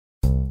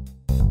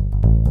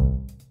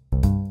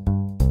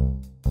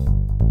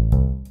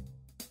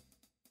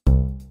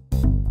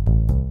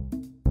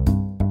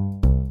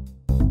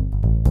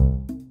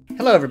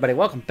Hello everybody,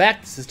 welcome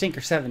back. This is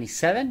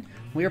Tinker77.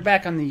 We are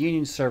back on the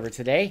Union server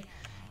today,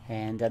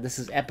 and this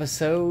is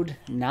episode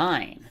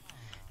 9.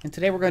 And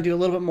today we're going to do a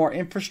little bit more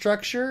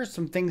infrastructure,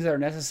 some things that are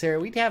necessary.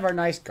 We have our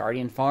nice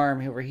Guardian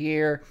farm over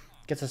here,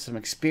 gets us some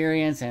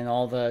experience and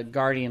all the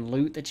Guardian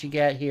loot that you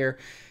get here.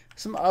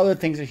 Some other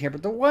things are here,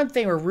 but the one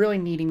thing we're really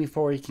needing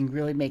before we can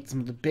really make some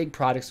of the big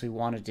projects we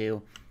want to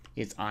do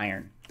is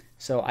iron.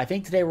 So I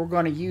think today we're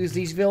going to use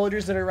these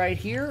villagers that are right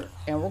here,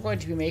 and we're going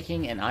to be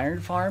making an iron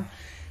farm.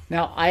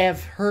 Now, I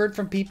have heard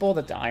from people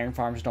that the iron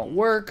farms don't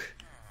work,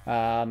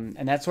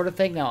 and that sort of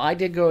thing. Now, I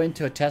did go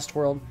into a test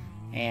world,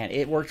 and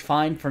it worked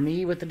fine for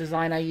me with the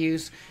design I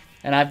used,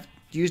 and I've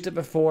used it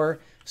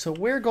before. So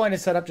we're going to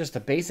set up just a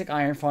basic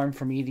iron farm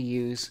for me to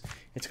use.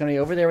 It's going to be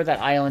over there where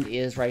that island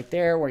is right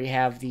there, where you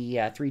have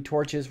the 3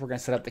 torches. We're going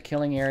to set up the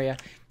killing area,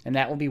 and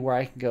that will be where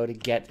I can go to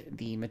get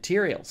the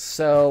materials.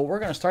 So we're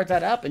going to start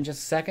that up in just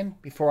a second.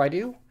 Before I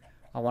do,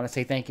 I want to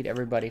say thank you to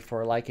everybody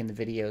for liking the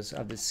videos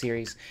of this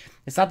series.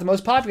 It's not the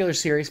most popular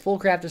series.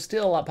 Fullcraft is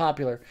still a lot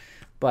popular,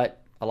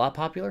 but a lot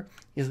popular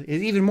is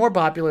even more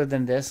popular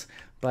than this.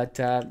 But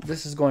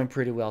this is going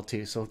pretty well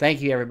too. So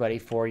thank you everybody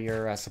for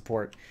your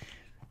support.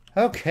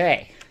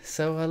 Okay,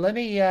 so let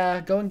me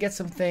go and get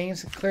some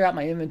things, clear out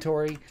my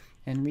inventory,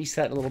 and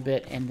reset a little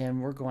bit, and then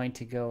we're going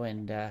to go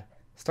and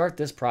start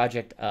this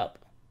project up.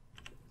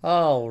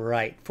 All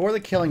right, for the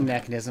killing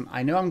mechanism,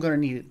 I know I'm going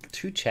to need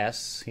 2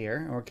 chests here,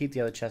 and we'll keep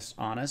the other chests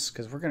on us,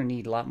 because we're going to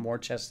need a lot more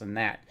chests than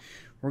that.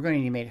 We're going to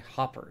need to make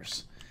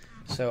hoppers.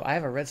 So I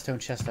have a redstone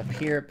chest up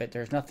here, but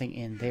there's nothing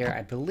in there.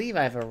 I believe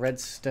I have a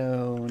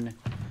redstone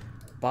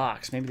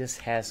box. Maybe this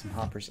has some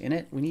hoppers in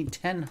it. We need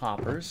 10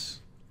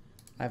 hoppers.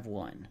 I have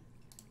 1.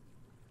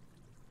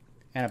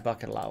 And a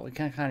bucket of lava. We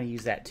can kind of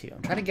use that too.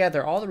 I'm trying to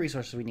gather all the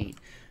resources we need.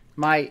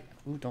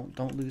 Ooh,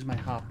 don't lose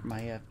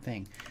my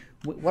thing.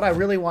 What I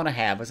really want to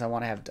have is I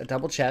want to have a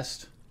double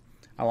chest.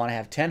 I want to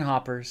have 10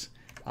 hoppers,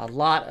 a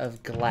lot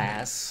of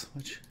glass,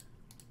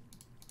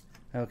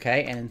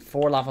 okay, and then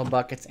 4 lava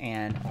buckets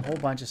and a whole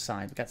bunch of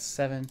signs. We've got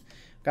 7.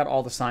 We've got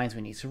all the signs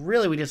we need. So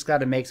really, we just got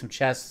to make some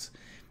chests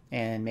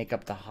and make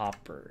up the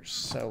hoppers.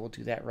 So we'll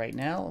do that right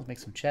now. Let's make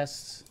some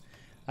chests.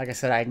 Like I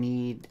said, I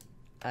need,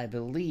 I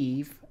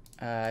believe,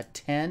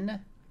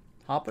 10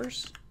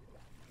 hoppers.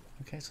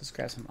 Okay, so let's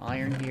grab some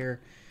iron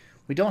here.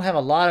 We don't have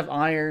a lot of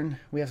iron.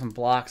 We have some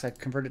blocks. I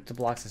converted it to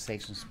blocks to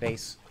save some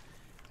space,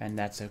 and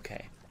that's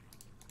okay.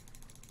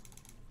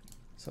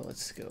 So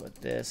let's go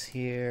with this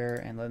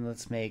here, and then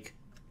let's make...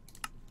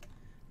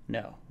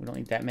 No, we don't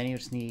need that many. We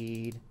just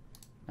need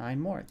 9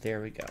 more.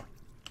 There we go.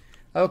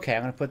 Okay,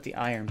 I'm going to put the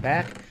iron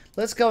back.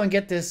 Let's go and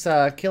get this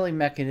killing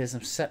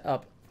mechanism set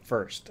up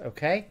first,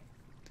 okay?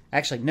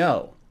 Actually,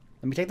 no.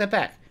 Let me take that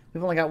back.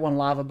 We've only got 1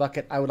 lava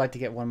bucket. I would like to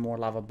get 1 more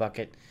lava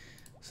bucket.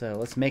 So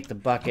let's make the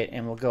bucket,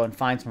 and we'll go and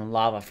find some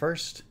lava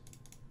first,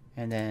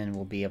 and then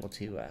we'll be able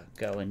to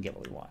go and get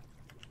what we want.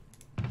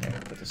 There,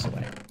 put this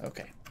away.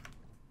 Okay.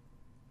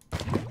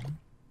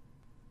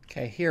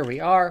 Okay, here we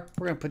are.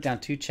 We're going to put down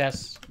 2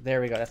 chests. There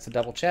we go. That's the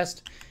double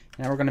chest.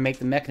 Now we're going to make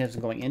the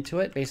mechanism going into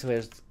it.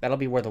 Basically, that'll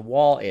be where the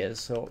wall is.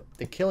 So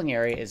the killing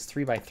area is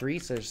 3 by 3.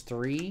 So there's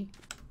 3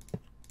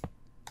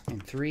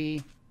 and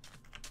 3.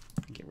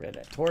 Get rid of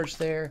that torch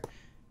there.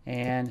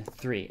 And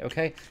 3,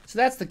 okay? So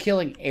that's the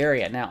killing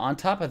area. Now, on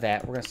top of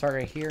that, we're going to start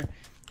right here,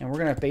 and we're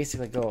going to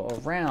basically go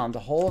around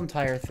the whole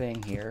entire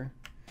thing here.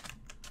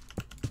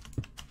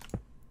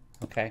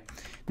 Okay?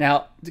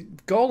 Now, the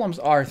golems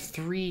are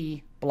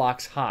 3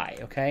 blocks high,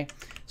 okay?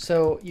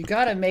 So you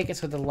got to make it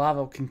so the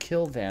lava can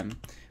kill them,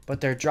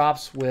 but their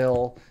drops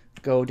will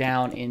go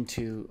down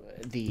into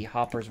the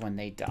hoppers when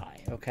they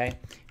die, okay?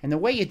 And the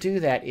way you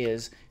do that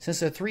is, since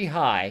they're 3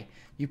 high,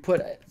 you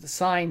put the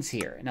signs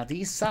here. Now,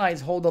 these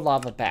signs hold the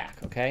lava back,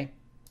 okay?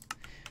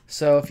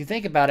 So if you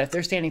think about it, if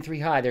they're standing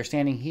 3 high, they're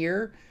standing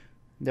here.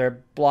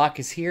 Their block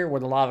is here where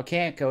the lava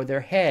can't go.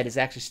 Their head is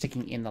actually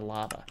sticking in the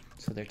lava.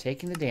 So they're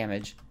taking the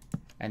damage,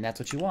 and that's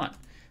what you want.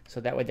 So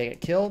that way they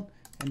get killed,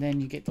 and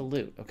then you get the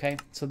loot, okay?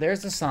 So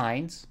there's the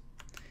signs.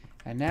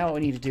 And now what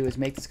we need to do is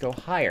make this go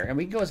higher. And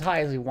we can go as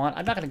high as we want.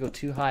 I'm not going to go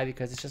too high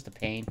because it's just a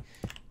pain.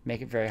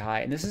 Make it very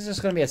high. And this is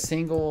just going to be a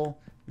single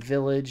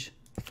village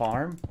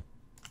farm.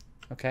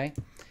 Okay.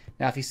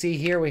 Now, if you see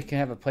here, we can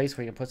have a place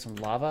where you can put some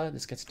lava.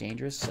 This gets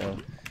dangerous, so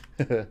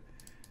a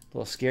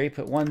little scary.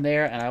 Put 1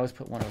 there, and I always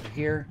put 1 over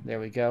here. There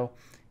we go.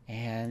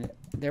 And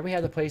there we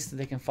have the place that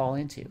they can fall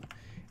into.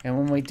 And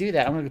when we do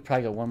that, I'm going to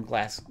probably go 1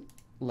 glass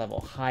level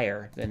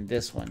higher than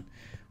this one.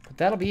 But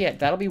that'll be it.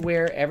 That'll be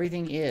where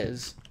everything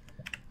is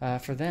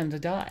for them to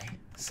die.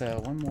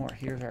 So 1 more.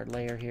 Here's our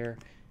layer here.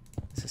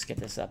 Let's just get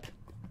this up.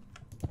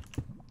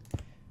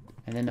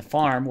 And then the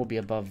farm will be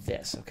above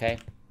this, okay?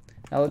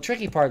 Now, the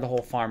tricky part of the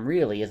whole farm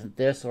really isn't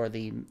this or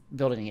the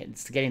building it.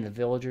 It's getting the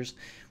villagers,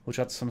 which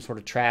will have some sort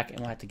of track,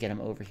 and we'll have to get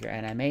them over here.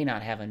 And I may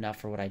not have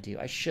enough for what I do.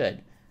 I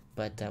should,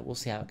 but we'll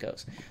see how it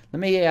goes. Let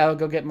me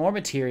go get more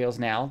materials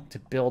now to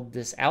build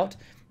this out.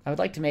 I would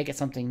like to make it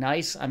something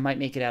nice. I might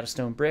make it out of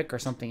stone brick or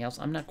something else.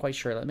 I'm not quite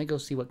sure. Let me go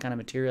see what kind of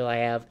material I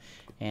have,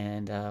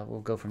 and we'll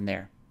go from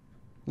there.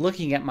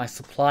 looking at my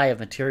supply of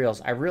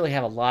materials, I really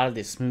have a lot of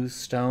the smooth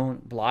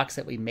stone blocks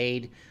that we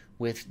made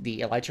with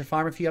the elytra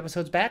farm a few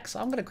episodes back. So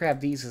I'm going to grab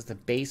these as the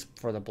base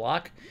for the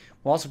block.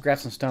 We'll also grab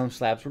some stone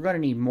slabs. We're going to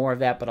need more of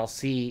that, but I'll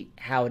see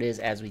how it is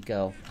as we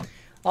go.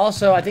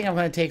 Also, I think I'm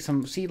going to take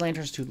some seed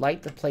lanterns to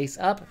light the place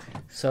up.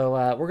 So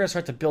we're going to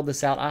start to build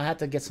this out. I'll have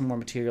to get some more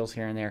materials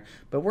here and there.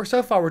 But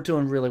so far, we're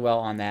doing really well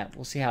on that.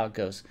 We'll see how it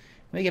goes.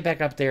 Let me get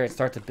back up there and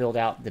start to build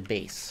out the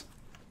base.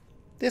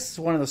 This is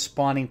one of the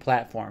spawning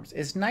platforms.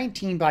 It's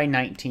 19 by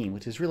 19,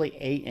 which is really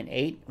 8 and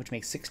 8, which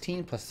makes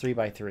 16, plus 3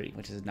 by 3,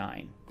 which is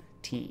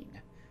 19.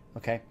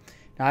 Okay?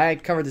 Now, I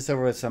covered this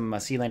over with some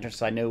sea lanterns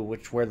so I know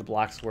where the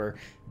blocks were,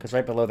 because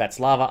right below that's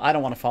lava. I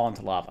don't want to fall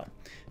into lava.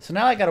 So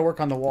now I got to work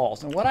on the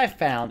walls. And what I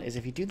found is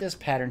if you do this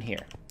pattern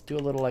here, do a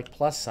little like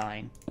plus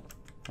sign,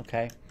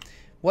 okay?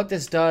 What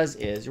this does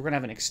is you're going to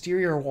have an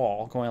exterior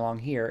wall going along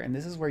here, and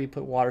this is where you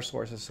put water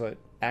sources so it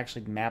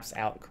actually maps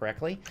out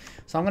correctly.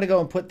 So I'm going to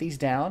go and put these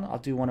down. I'll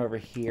do one over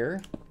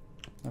here,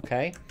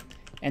 okay?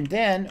 And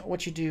then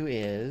what you do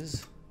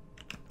is,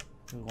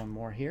 do one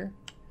more here.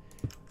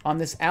 On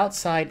this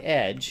outside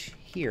edge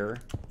here,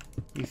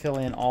 you fill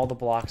in all the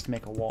blocks to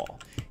make a wall.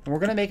 And we're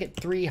going to make it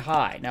 3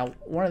 high. Now,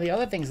 one of the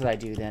other things that I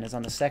do then is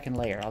on the second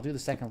layer. I'll do the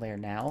second layer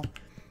now.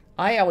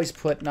 I always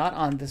put, not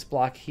on this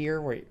block here,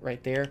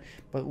 right there,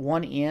 but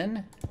one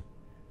in,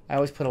 I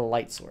always put a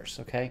light source,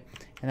 okay?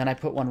 And then I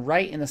put one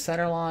right in the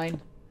center line,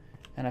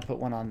 and I put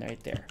one on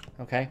right there,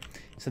 okay?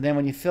 So then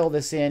when you fill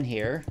this in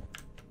here,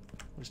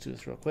 let's do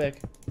this real quick,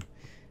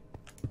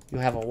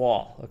 you'll have a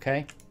wall,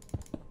 okay?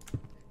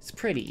 It's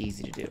pretty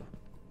easy to do,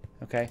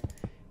 okay?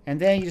 And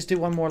then you just do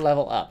one more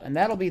level up, and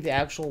that'll be the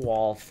actual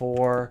wall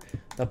for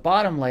the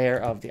bottom layer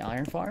of the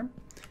iron farm,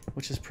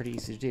 which is pretty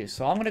easy to do.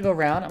 So I'm going to go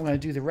around, I'm going to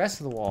do the rest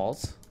of the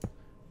walls,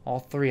 all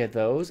 3 of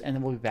those, and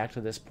then we'll be back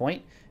to this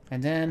point.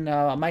 And then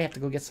I might have to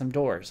go get some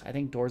doors. I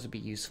think doors would be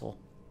useful.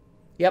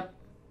 Yep.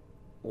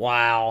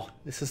 Wow.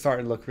 This is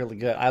starting to look really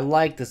good. I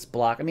like this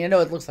block. I mean, I know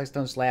it looks like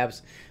stone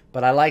slabs,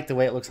 but I like the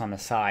way it looks on the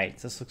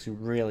sides. This looks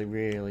really,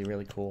 really,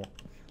 really cool.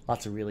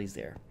 Lots of reallys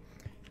there.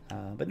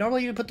 But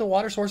normally you put the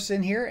water sources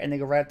in here and they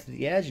go right up to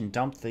the edge and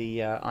dump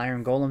the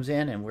iron golems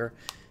in, and we're,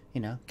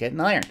 getting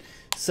iron.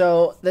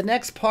 So the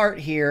next part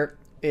here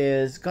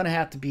is going to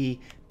have to be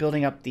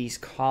building up these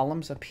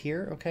columns up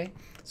here, okay?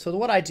 So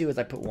what I do is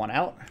I put one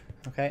out,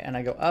 okay, and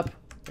I go up,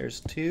 there's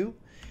 2,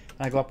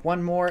 and I go up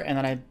one more, and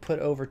then I put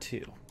over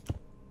 2,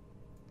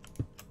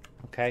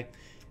 okay?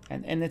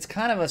 And it's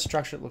kind of a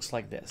structure that looks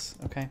like this,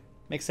 okay?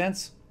 Make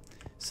sense?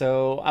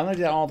 So I'm going to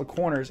do that on all the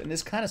corners, and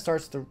this kind of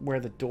starts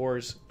where the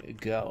doors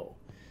go,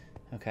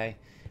 okay?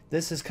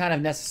 This is kind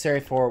of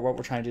necessary for what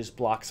we're trying to do is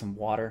block some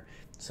water.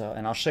 So,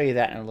 and I'll show you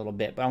that in a little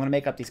bit. But I'm going to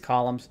make up these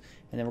columns,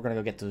 and then we're going to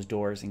go get those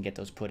doors and get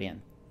those put in.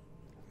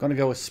 I'm going to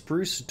go with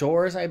spruce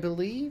doors, I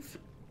believe.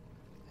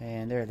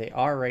 And there they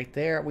are right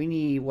there. We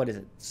need, what is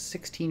it,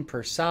 16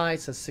 per side,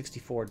 so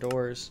 64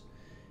 doors.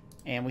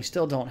 And we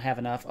still don't have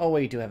enough. Oh,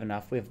 we do have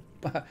enough. We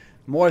have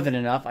more than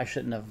enough. I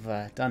shouldn't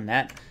have done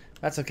that.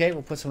 That's okay.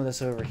 We'll put some of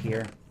this over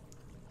here.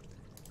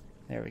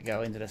 There we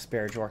go, into the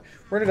spare drawer.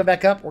 We're going to go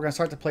back up. We're going to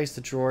start to place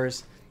the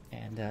drawers.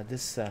 And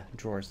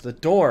the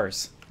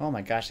doors. Oh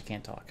my gosh, I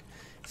can't talk.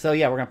 So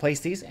yeah, we're going to place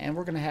these, and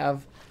we're going to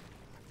have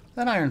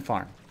an iron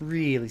farm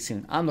really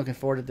soon. I'm looking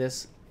forward to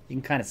this. You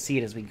can kind of see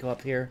it as we go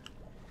up here.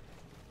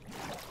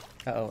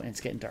 Uh-oh, and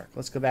it's getting dark.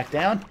 Let's go back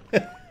down.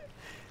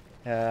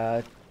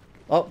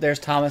 Oh, there's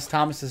Thomas.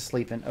 Thomas is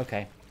sleeping.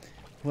 Okay.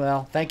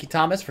 Well, thank you,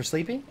 Thomas, for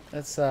sleeping.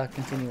 Let's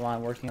continue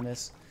on working on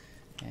this.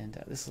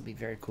 And this will be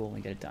very cool when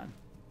we get it done.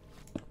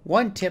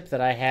 One tip that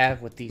I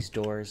have with these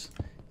doors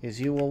is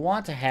you will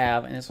want to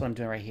have, and this is what I'm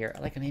doing right here,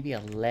 like maybe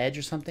a ledge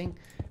or something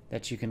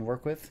that you can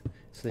work with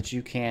so that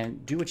you can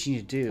do what you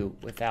need to do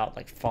without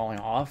like falling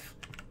off.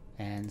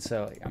 And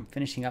so I'm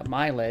finishing up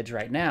my ledge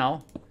right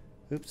now.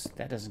 Oops,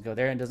 that doesn't go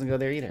there, and doesn't go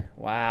there either.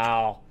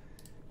 Wow.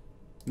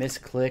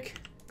 Misclick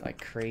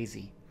like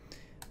crazy.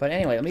 But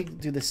anyway, let me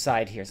do this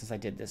side here since I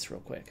did this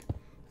real quick.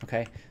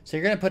 Okay, so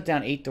you're going to put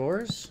down 8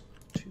 doors.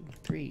 2,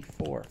 3,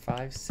 4,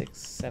 5, 6,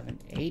 7,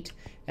 8.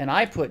 And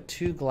I put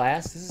 2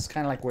 glass. This is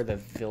kind of like where the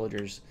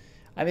villagers,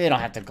 I mean, they don't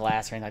have to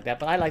glass or anything like that,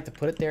 but I like to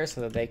put it there so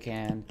that they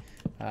can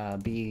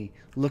be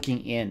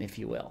looking in, if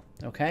you will.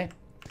 Okay?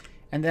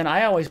 And then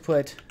I always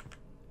put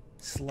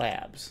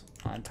slabs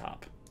on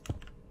top.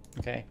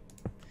 Okay?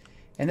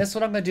 And this is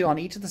what I'm going to do on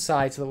each of the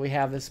sides so that we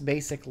have this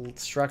basic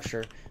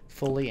structure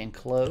fully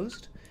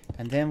enclosed.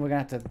 And then we're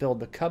going to have to build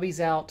the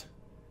cubbies out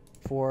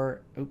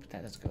for, oops,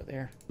 that doesn't go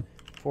there,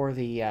 for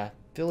the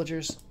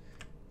villagers.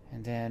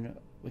 And then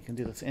we can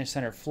do the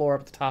center floor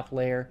up the top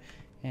layer,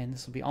 and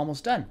this will be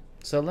almost done.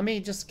 So let me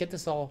just get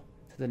this all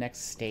to the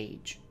next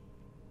stage.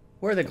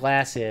 Where the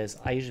glass is,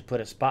 I usually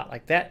put a spot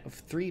like that of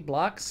 3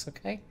 blocks,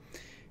 okay?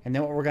 And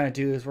then what we're going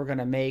to do is we're going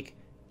to make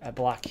a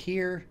block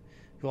here.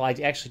 Well, I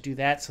actually do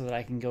that so that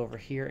I can go over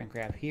here and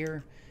grab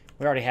here.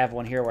 We already have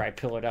one here where I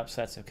pillared up,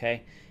 so that's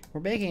okay.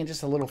 We're making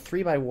just a little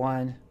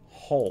 3x1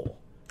 hole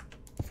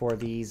for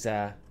these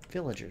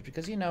villagers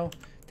because, you know,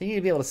 they need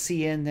to be able to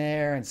see in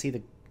there and see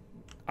the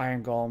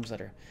iron golems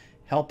that are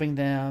helping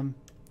them.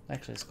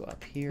 Actually, let's go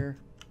up here.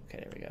 Okay,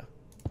 there we go.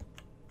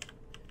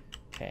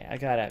 Okay, I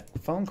got a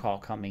phone call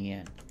coming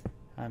in.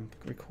 I'm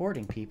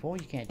recording,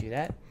 people. You can't do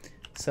that.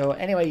 So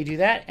anyway, you do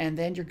that, and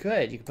then you're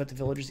good. You can put the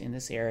villagers in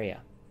this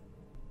area.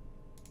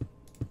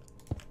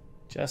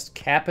 Just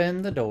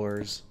capping the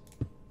doors.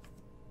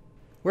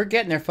 We're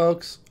getting there,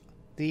 folks.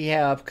 The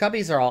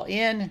cubbies are all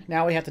in.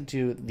 Now we have to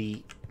do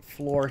the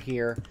floor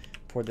here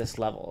for this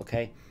level,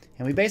 okay?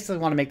 And we basically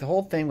want to make the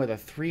whole thing with a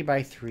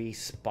 3x3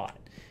 spot.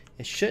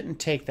 It shouldn't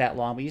take that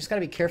long, but you just got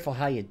to be careful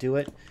how you do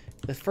it.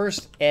 The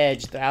first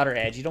edge, the outer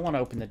edge, you don't want to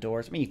open the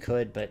doors. I mean, you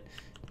could, but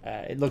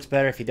it looks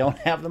better if you don't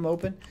have them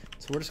open.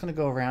 So we're just going to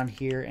go around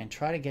here and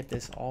try to get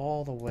this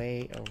all the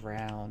way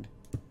around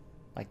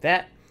like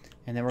that.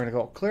 And then we're going to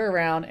go clear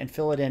around and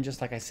fill it in just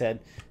like I said,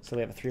 so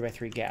we have a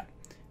 3x3 gap.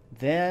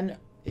 Then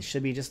it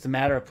should be just a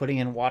matter of putting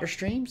in water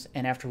streams,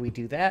 and after we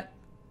do that,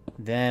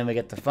 then we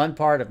get the fun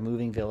part of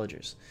moving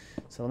villagers.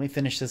 So let me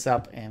finish this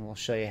up and we'll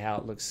show you how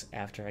it looks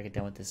after I get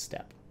done with this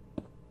step.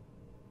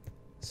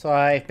 So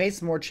I've made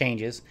some more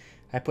changes.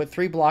 I put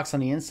 3 blocks on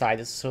the inside,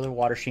 this is so the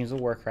water streams will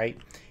work right.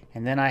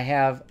 And then I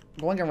have,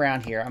 going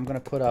around here, I'm going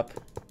to put up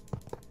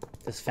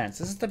this fence.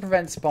 This is to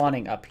prevent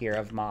spawning up here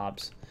of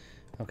mobs.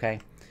 Okay,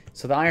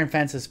 so the iron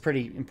fence is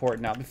pretty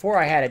important. Now, before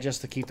I had it just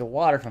to keep the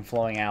water from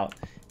flowing out,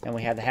 and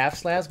we had the half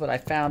slabs, but I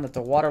found that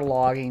the water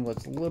logging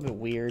was a little bit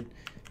weird,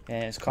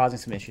 and it's causing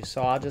some issues.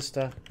 So I'll just,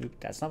 oop,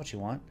 that's not what you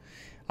want.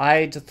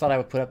 I just thought I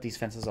would put up these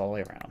fences all the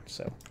way around,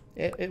 so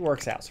it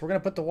works out. So we're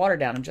going to put the water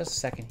down in just a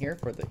second here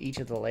for each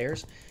of the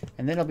layers,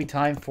 and then it'll be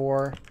time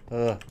for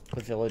the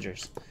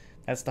villagers.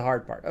 That's the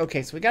hard part.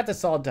 Okay, so we got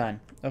this all done.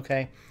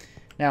 Okay,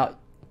 now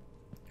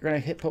you're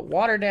going to put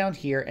water down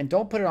here, and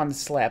don't put it on the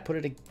slab. Put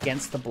it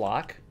against the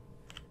block.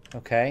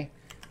 Okay,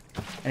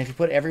 and if you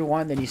put every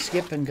one, then you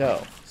skip and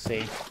go.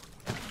 See,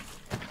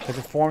 because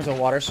it forms a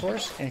water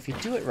source, and if you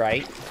do it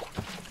right,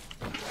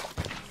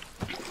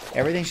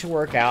 everything should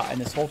work out, and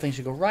this whole thing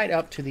should go right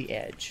up to the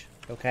edge.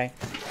 Okay,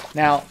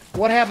 now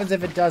what happens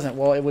if it doesn't?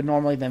 Well, it would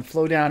normally then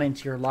flow down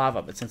into your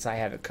lava, but since I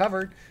have it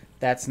covered,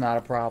 that's not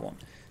a problem.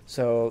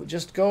 So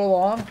just go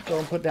along, go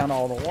and put down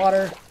all the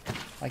water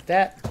like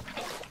that.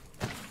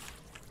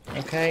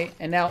 Okay,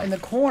 and now in the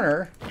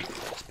corner,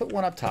 just put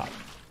one up top.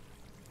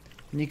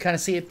 And you kind of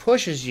see it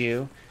pushes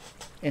you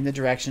in the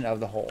direction of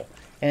the hole.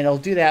 And it'll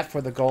do that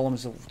for the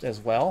golems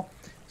as well.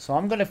 So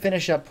I'm going to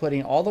finish up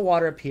putting all the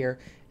water up here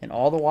and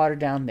all the water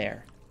down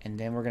there. And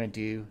then we're going to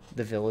do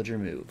the villager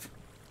move.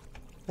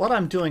 What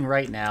I'm doing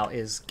right now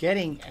is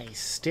getting a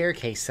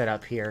staircase set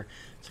up here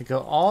to go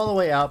all the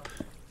way up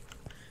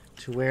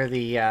to where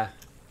the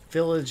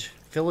villager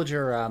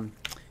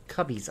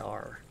cubbies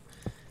are.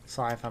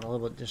 Sorry if I'm a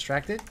little bit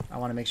distracted. I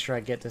want to make sure I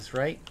get this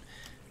right.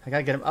 I got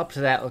to get them up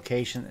to that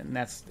location, and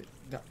that's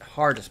the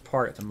hardest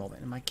part at the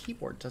moment. And my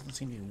keyboard doesn't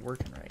seem to be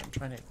working right. I'm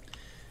trying to...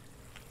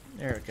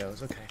 There it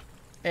goes. Okay.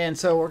 And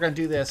so we're going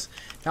to do this.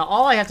 Now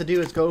all I have to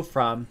do is go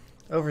from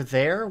over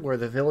there where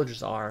the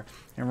villagers are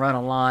and run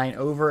a line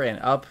over and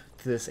up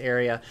to this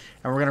area.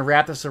 And we're going to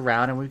wrap this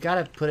around, and we've got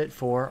to put it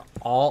for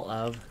all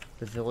of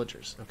the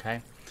villagers.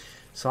 Okay.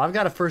 So I've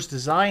got to first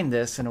design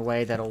this in a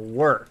way that'll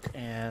work,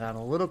 and I'm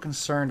a little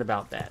concerned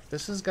about that.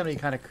 This is going to be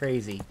kind of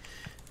crazy.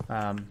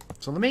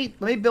 So let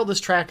me build this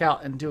track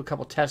out and do a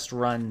couple test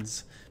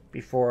runs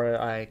before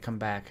I come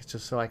back,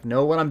 just so I can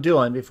know what I'm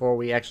doing before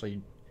we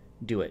actually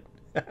do it.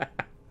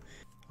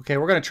 Okay,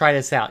 we're going to try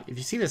this out. If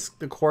you see this,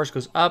 the course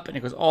goes up and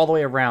it goes all the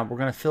way around. We're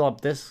going to fill up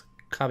this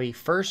cubby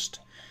first.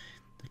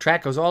 The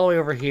track goes all the way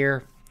over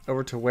here,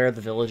 over to where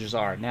the villagers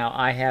are. Now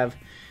I have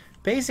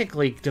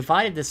basically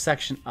divided this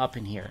section up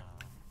in here.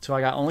 So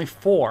I got only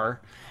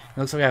 4. It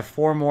looks like we have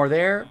 4 more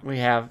there. We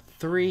have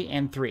 3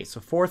 and 3.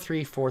 So 4,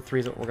 3, 4, 3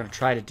 is what we're going to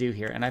try to do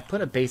here. And I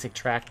put a basic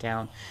track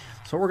down.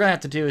 So what we're going to have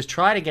to do is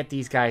try to get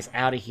these guys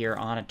out of here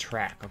on a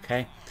track,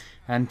 okay?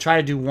 And try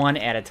to do one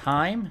at a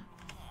time.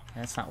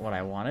 That's not what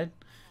I wanted.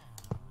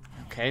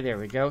 Okay, there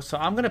we go. So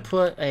I'm going to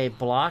put a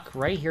block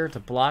right here to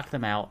block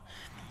them out.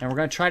 And we're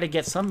going to try to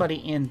get somebody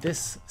in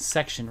this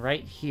section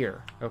right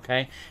here,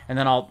 okay? And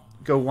then I'll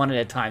go one at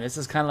a time. This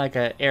is kind of like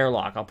an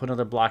airlock. I'll put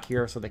another block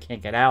here so they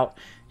can't get out,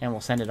 and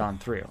we'll send it on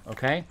through,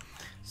 okay?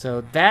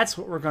 So that's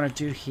what we're going to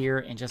do here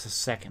in just a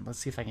second. Let's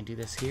see if I can do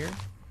this here.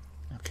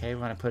 Okay,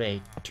 we're going to put a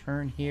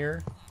turn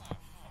here.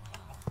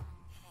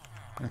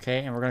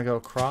 Okay, and we're going to go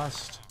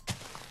across.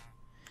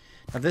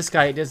 Now this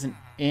guy isn't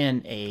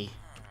in a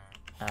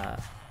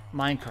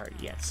minecart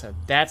yet, so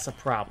that's a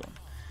problem.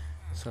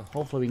 So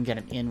hopefully we can get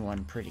him in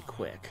one pretty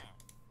quick.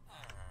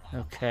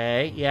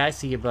 Okay, yeah, I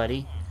see you,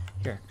 buddy.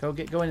 Here,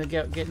 get in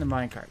the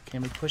minecart.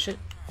 Can we push it?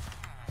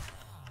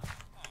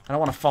 I don't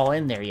want to fall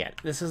in there yet.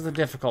 This is the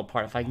difficult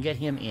part. If I can get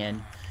him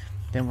in,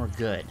 then we're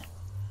good.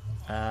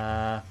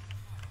 Well,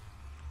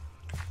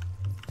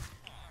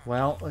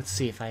 let's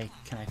see if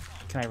can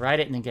I ride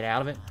it and then get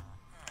out of it.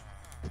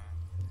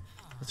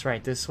 Let's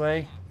ride this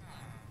way.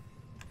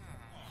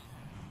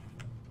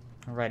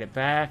 I'll ride it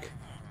back.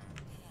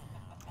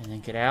 And then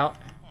get out.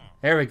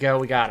 There we go,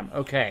 we got him.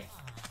 Okay.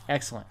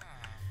 Excellent.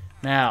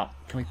 Now,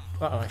 can we...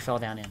 Uh-oh, I fell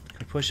down in. Can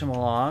we push them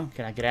along?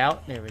 Can I get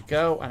out? There we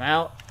go. I'm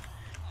out.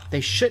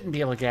 They shouldn't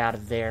be able to get out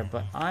of there,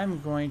 but I'm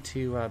going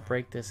to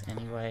break this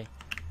anyway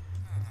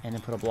and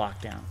then put a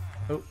block down.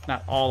 Oh,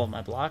 not all of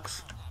my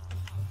blocks.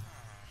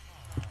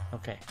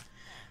 Okay.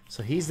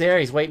 So he's there.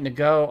 He's waiting to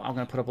go. I'm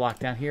going to put a block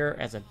down here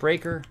as a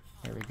breaker.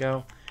 There we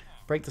go.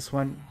 Break this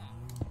one.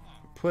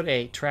 Put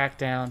a track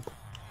down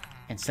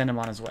and send him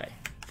on his way.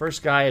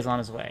 First guy is on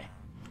his way.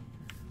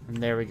 And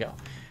there we go.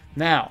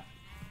 Now,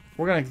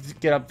 we're going to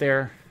get up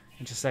there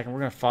in just a second. We're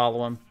going to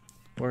follow him.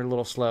 We're a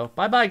little slow.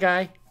 Bye-bye,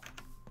 guy.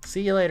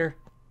 See you later.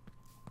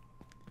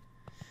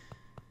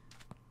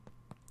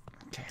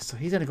 Okay, so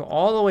he's going to go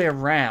all the way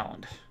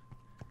around.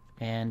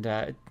 And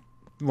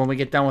when we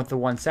get done with the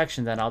one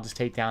section, then I'll just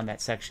take down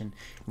that section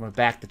and we'll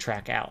back the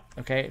track out.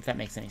 Okay, if that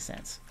makes any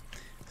sense.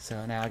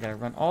 So now I got to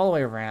run all the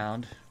way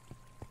around.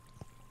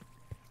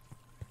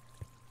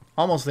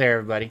 Almost there,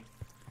 everybody.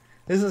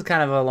 This is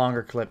kind of a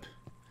longer clip.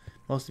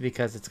 Mostly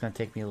because it's going to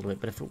take me a little bit.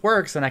 But if it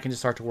works, then I can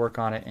just start to work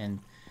on it and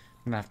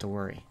I'm not have to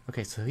worry.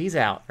 Okay, so he's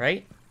out,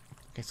 right?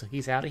 Okay, so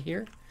he's out of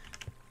here.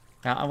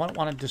 Now, I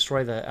want to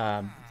destroy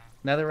the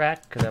nether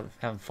rack because I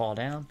have him fall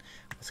down.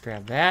 Let's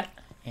grab that.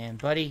 And,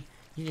 buddy,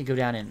 you can go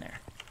down in there.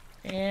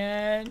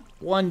 And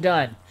one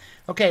done.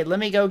 Okay, let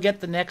me go get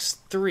the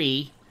next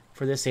 3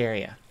 for this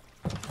area.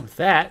 With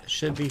that,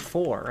 should be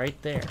 4 right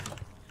there.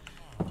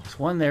 There's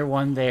one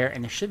there,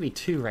 and there should be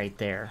 2 right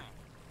there.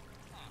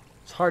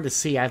 It's hard to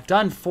see. I've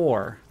done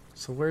 4.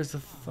 So where's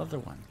the other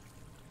one?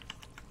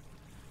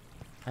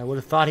 I would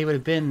have thought he would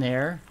have been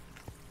there.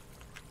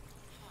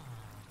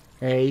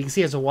 Hey, you can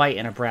see there's a white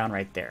and a brown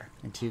right there.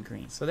 And 2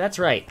 greens. So that's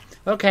right.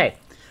 Okay.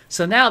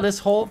 So now this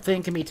whole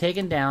thing can be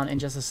taken down in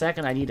just a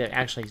second. I need to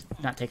actually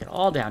not take it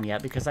all down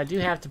yet because I do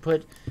have to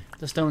put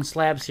the stone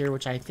slabs here,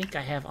 which I think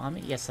I have on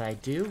me. Yes, I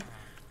do.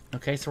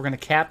 Okay, so we're going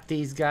to cap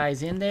these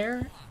guys in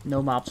there.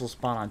 No mobs will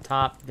spawn on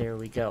top. There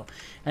we go.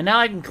 And now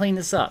I can clean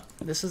this up.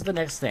 This is the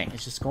next thing.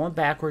 It's just going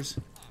backwards.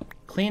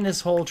 Clean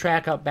this whole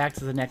track up back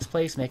to the next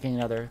place, making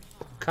another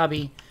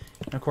cubby.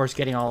 And, of course,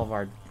 getting all of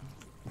our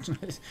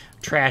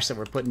trash that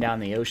we're putting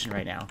down in the ocean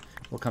right now.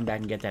 We'll come back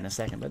and get that in a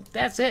second. But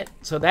that's it.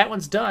 So that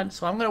one's done.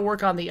 So I'm going to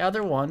work on the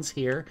other ones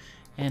here.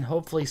 And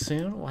hopefully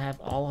soon we'll have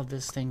all of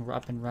this thing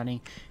up and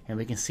running. And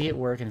we can see it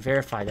work and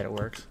verify that it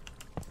works.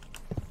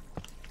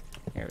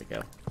 There we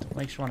go.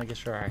 Make sure I get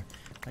sure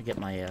I get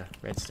my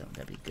redstone.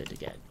 That'd be good to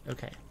get.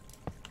 Okay.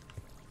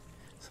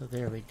 So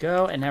there we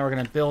go. And now we're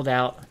going to build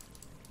out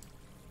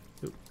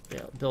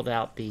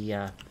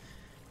the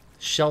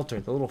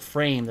shelter, the little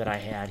frame that I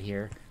had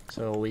here,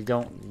 so we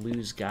don't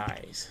lose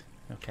guys.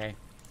 Okay.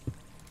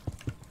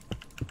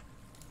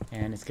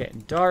 And it's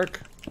getting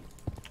dark.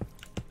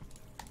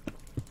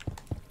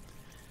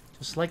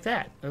 Just like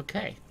that.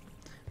 Okay.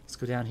 Let's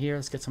go down here.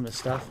 Let's get some of the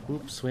stuff.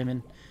 Oops,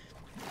 swimming.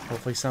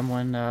 Hopefully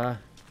someone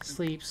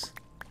sleeps.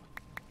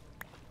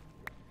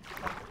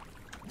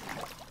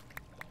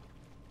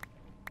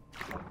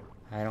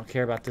 I don't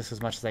care about this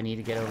as much as I need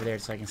to get over there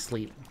so I can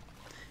sleep.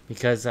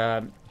 Because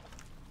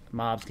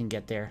mobs can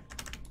get there.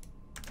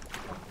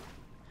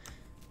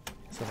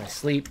 So if I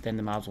sleep, then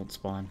the mobs won't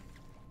spawn.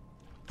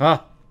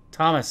 Oh,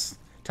 Thomas.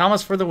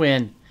 Thomas for the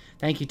win.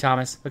 Thank you,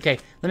 Thomas. Okay,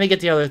 let me get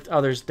the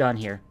others done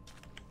here.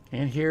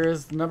 And here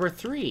is number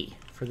 3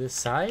 for this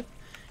side.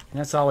 And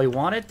that's all we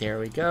wanted. There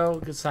we go.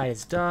 Good side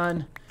is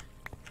done.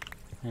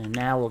 And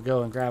now we'll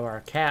go and grab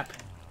our cap.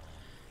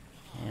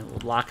 And we'll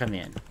lock them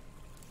in.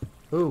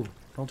 Ooh,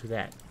 don't do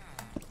that.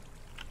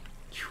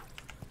 Whew.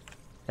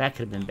 That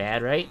could have been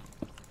bad, right?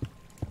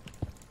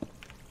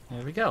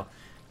 There we go.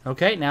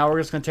 Okay, now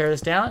we're just going to tear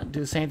this down. Do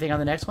the same thing on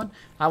the next one.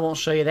 I won't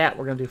show you that.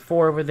 We're going to do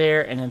 4 over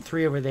there, and then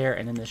 3 over there,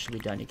 and then this should be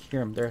done. You can hear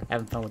them. They're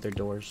having fun with their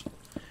doors.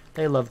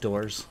 They love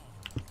doors.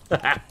 Be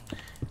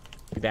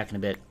back in a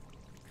bit.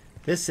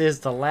 This is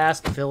the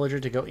last villager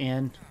to go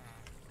in.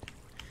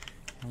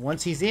 And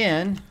once he's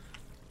in,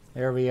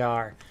 there we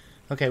are.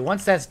 Okay,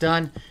 once that's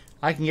done,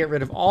 I can get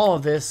rid of all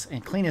of this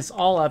and clean this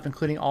all up,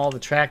 including all the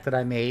track that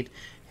I made.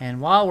 And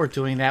while we're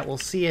doing that, we'll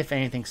see if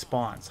anything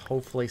spawns.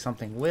 Hopefully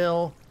something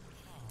will.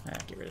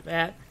 Get rid of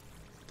that.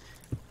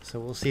 So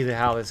we'll see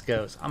how this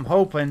goes. I'm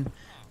hoping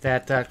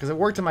that, because it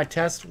worked in my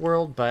test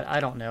world, but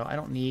I don't know. I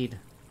don't need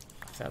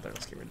feather.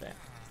 Let's get rid of that.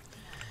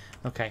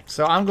 Okay,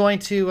 so I'm going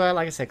to,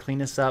 like I said, clean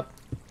this up.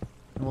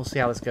 And we'll see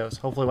how this goes.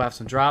 Hopefully we'll have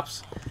some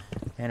drops.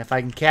 And if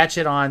I can catch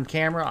it on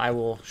camera, I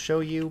will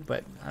show you,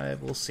 but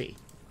we'll see.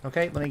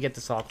 Okay, let me get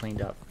this all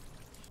cleaned up.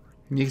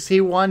 And you can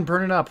see one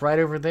burning up right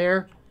over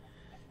there.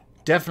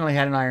 Definitely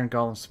had an iron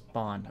golem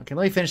spawn. Okay,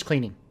 let me finish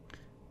cleaning.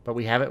 But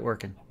we have it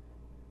working.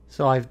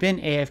 So I've been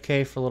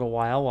AFK for a little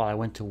while I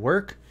went to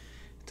work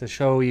to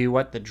show you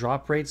what the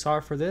drop rates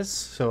are for this.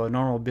 So a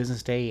normal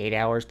business day, 8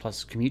 hours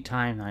plus commute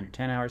time, 9 or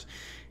 10 hours.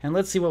 And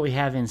let's see what we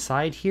have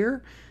inside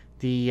here.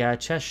 The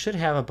chest should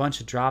have a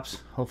bunch of drops.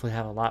 Hopefully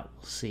have a lot.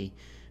 We'll see.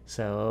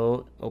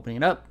 So opening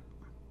it up.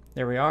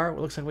 There we are. It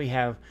looks like we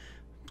have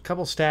a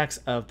couple stacks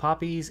of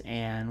poppies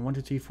and 1,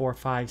 2, 3, 4,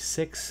 5,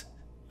 6,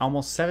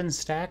 almost 7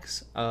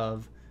 stacks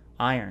of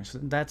iron. So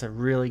that's a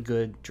really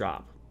good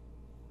drop.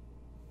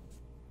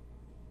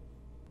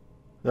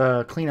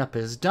 The cleanup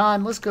is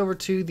done. Let's go over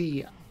to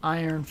the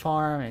iron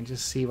farm and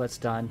just see what's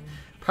done.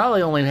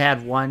 Probably only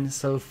had one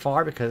so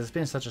far because it's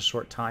been such a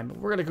short time. But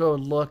we're going to go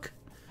and look.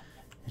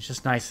 It's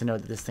just nice to know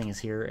that this thing is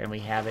here and we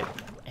have it.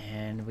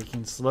 And we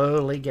can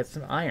slowly get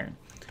some iron.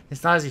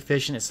 It's not as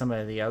efficient as some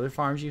of the other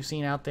farms you've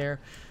seen out there.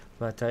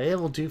 But it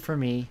will do for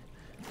me.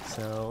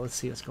 So let's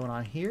see what's going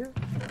on here.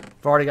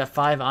 I've already got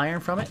 5 iron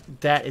from it.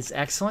 That is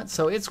excellent.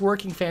 So it's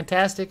working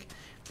fantastic.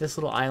 This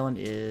little island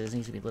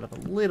needs to be lit up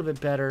a little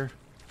bit better.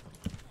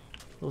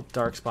 Little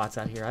dark spots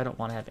out here. I don't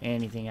want to have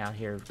anything out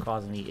here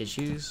causing any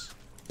issues.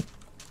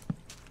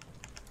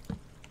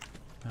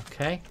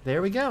 Okay,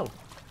 there we go.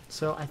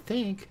 So I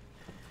think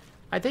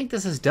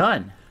this is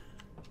done.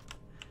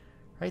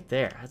 Right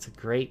there. That's a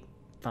great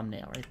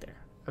thumbnail right there.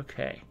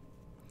 Okay.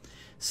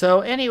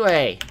 So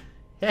anyway,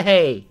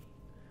 hey,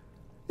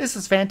 this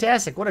is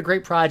fantastic. What a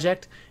great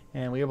project.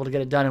 And we were able to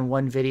get it done in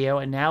one video.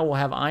 And now we'll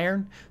have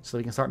iron so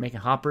we can start making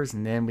hoppers.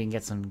 And then we can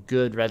get some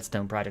good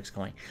redstone projects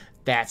going.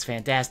 That's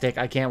fantastic.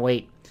 I can't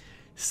wait.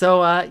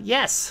 So,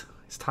 yes,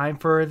 it's time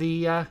for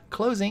the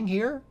closing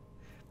here.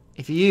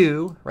 If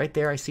you, right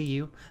there, I see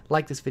you,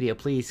 like this video,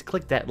 please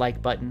click that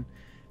like button.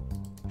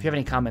 If you have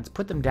any comments,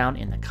 put them down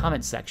in the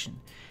comment section.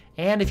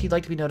 And if you'd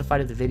like to be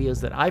notified of the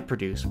videos that I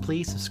produce,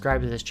 please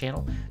subscribe to this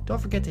channel.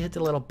 Don't forget to hit the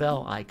little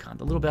bell icon.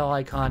 The little bell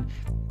icon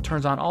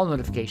turns on all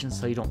notifications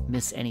so you don't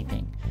miss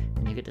anything.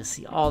 And you get to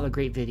see all the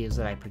great videos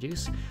that I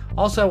produce.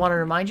 Also, I want to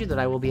remind you that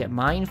I will be at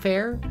Mine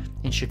Fair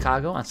in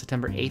Chicago on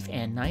September 8th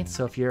and 9th.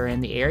 So if you're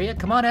in the area,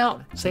 come on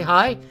out. Say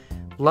hi.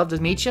 Love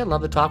to meet you.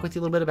 Love to talk with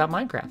you a little bit about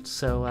Minecraft.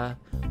 So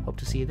hope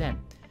to see you then.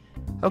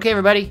 Okay,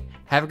 everybody.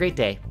 Have a great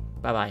day.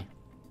 Bye-bye.